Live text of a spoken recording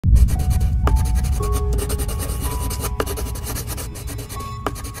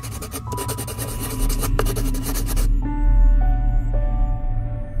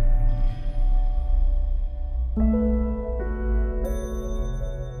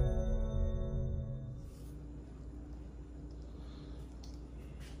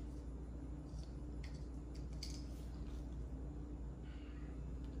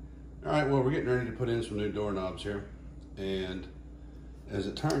All right, well, we're getting ready to put in some new doorknobs here. And as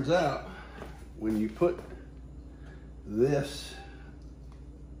it turns out, when you put this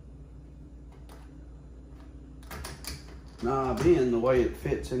knob in the way it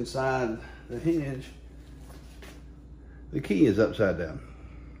fits inside the hinge, the key is upside down.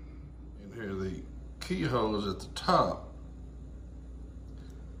 And here the keyhole is at the top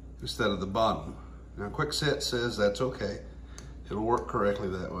instead of the bottom. Now Kwikset says that's okay. It'll work correctly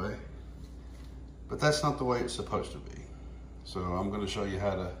that way. But that's not the way it's supposed to be. So I'm going to show you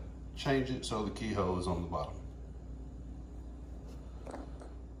how to change it so the keyhole is on the bottom.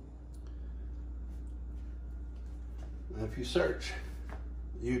 Now if you search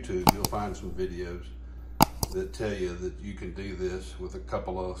YouTube, you'll find some videos that tell you that you can do this with a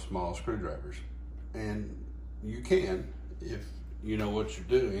couple of small screwdrivers. And you can if you know what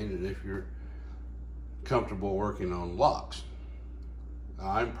you're doing and if you're comfortable working on locks.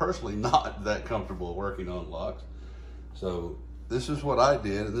 I'm personally not that comfortable working on locks. So this is what I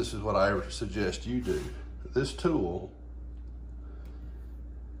did, and this is what I suggest you do. This tool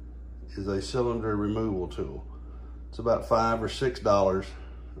is a cylinder removal tool. It's about $5 or $6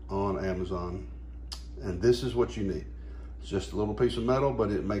 on Amazon. And this is what you need. It's just a little piece of metal, but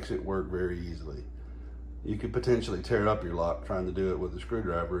it makes it work very easily. You could potentially tear up your lock trying to do it with a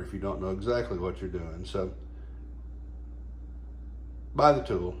screwdriver if you don't know exactly what you're doing. So buy the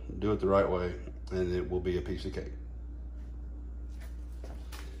tool, do it the right way, and it will be a piece of cake.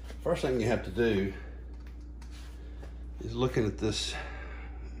 First thing you have to do is looking at this,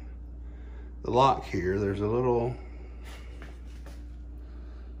 the lock here, there's a little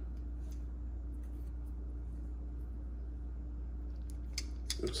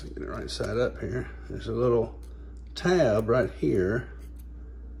let's get it right side up here. There's a little tab right here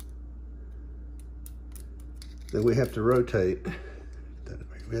that we have to rotate.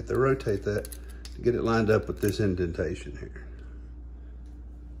 We have to rotate that to get it lined up with this indentation here.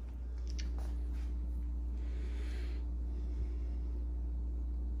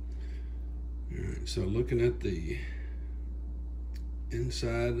 All right, so looking at the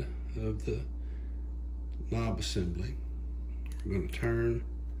inside of the knob assembly, we're going to turn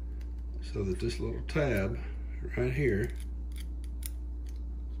so that this little tab right here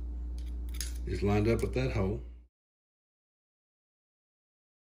is lined up with that hole.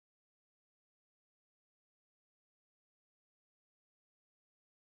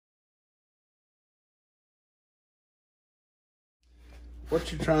 What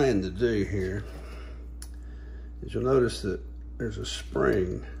you're trying to do here is you'll notice that there's a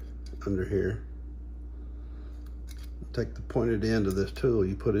spring under here. Take the pointed end of this tool,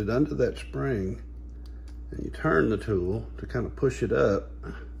 you put it under that spring, and you turn the tool to kind of push it up.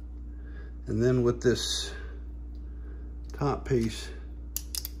 And then with this top piece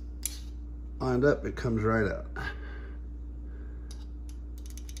lined up, it comes right out.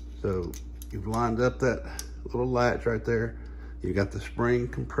 So you've lined up that little latch right there. You got the spring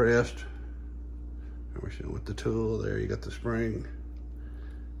compressed. With the tool there, you got the spring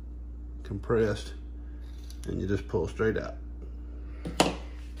compressed, and you just pull straight out.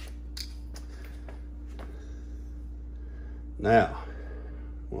 Now,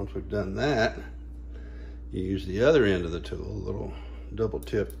 once we've done that, you use the other end of the tool, a little double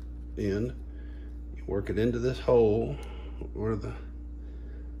tip end. You work it into this hole where the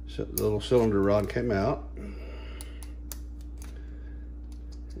little cylinder rod came out.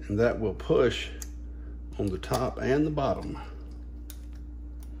 And that will push on the top and the bottom.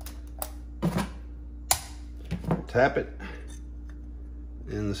 Tap it,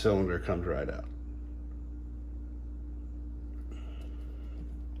 and the cylinder comes right out.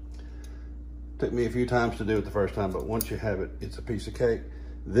 Took me a few times to do it the first time, but once you have it, it's a piece of cake.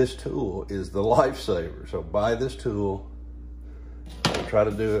 This tool is the lifesaver. So buy this tool. Don't try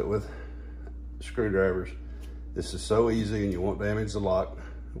to do it with screwdrivers. This is so easy and you won't damage the lock.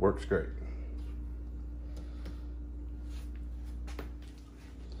 It works great.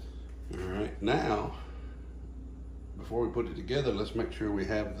 All right, now, before we put it together, let's make sure we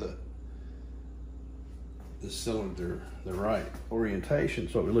have the cylinder the right orientation.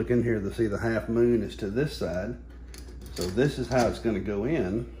 So we look in here to see the half moon is to this side. So this is how it's going to go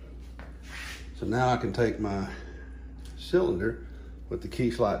in. So now I can take my cylinder with the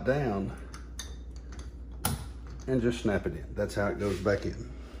key slot down and just snap it in. That's how it goes back in.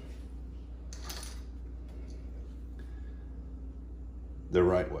 The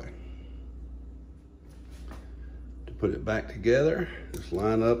right way. To put it back together, just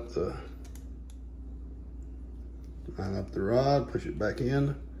line up the rod, push it back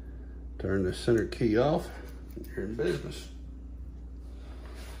in, turn the center key off, and you're in business.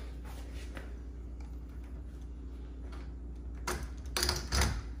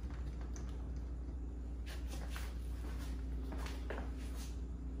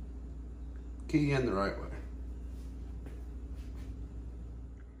 key in the right way.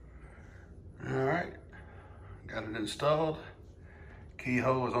 All right, got it installed.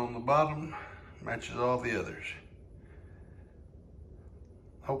 Keyhole is on the bottom, matches all the others.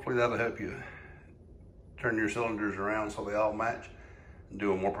 Hopefully that'll help you turn your cylinders around so they all match and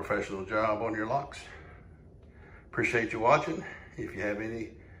do a more professional job on your locks. Appreciate you watching. If you have any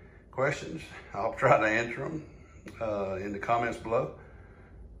questions, I'll try to answer them in the comments below.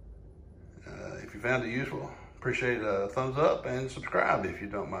 If you found it useful, appreciate a thumbs up and subscribe if you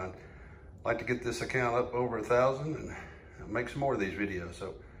don't mind. I'd like to get this account up over 1,000 and make some more of these videos.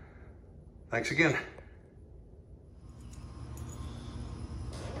 So thanks again.